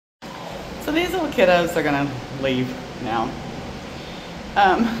So these little kiddos are gonna leave now.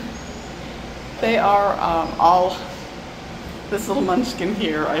 They are all, this little munchkin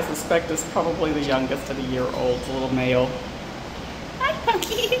here, I suspect is probably the youngest at a year old, a little male. Hi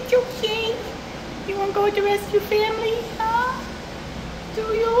Punky, it's okay. You wanna go with the rest of your family, huh? Do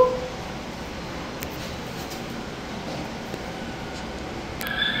you?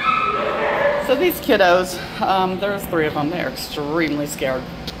 So these kiddos, there's 3 of them, they're extremely scared.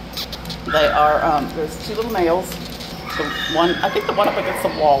 They are, there's 2 little males. The one, I think the one up against the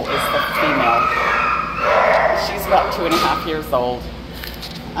wall is the female. She's about 2.5 years old.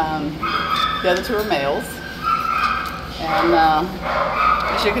 The other 2 are males. And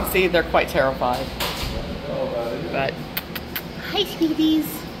as you can see, they're quite terrified. But, hi sweeties.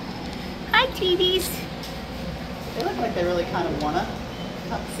 Hi sweeties. They look like they really kind of want to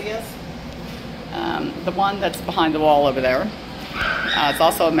come see us. The one that's behind the wall over there is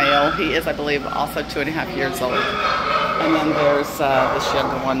also a male. He is, I believe, also 2.5 years old. And then there's this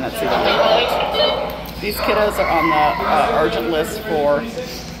younger one that's even older. These kiddos are on the urgent list for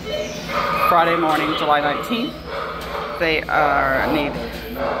Friday morning, July 19th. They need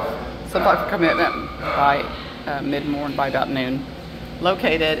some type of commitment by mid-morning, by about noon.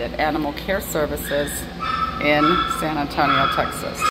 Located at Animal Care Services in San Antonio, Texas.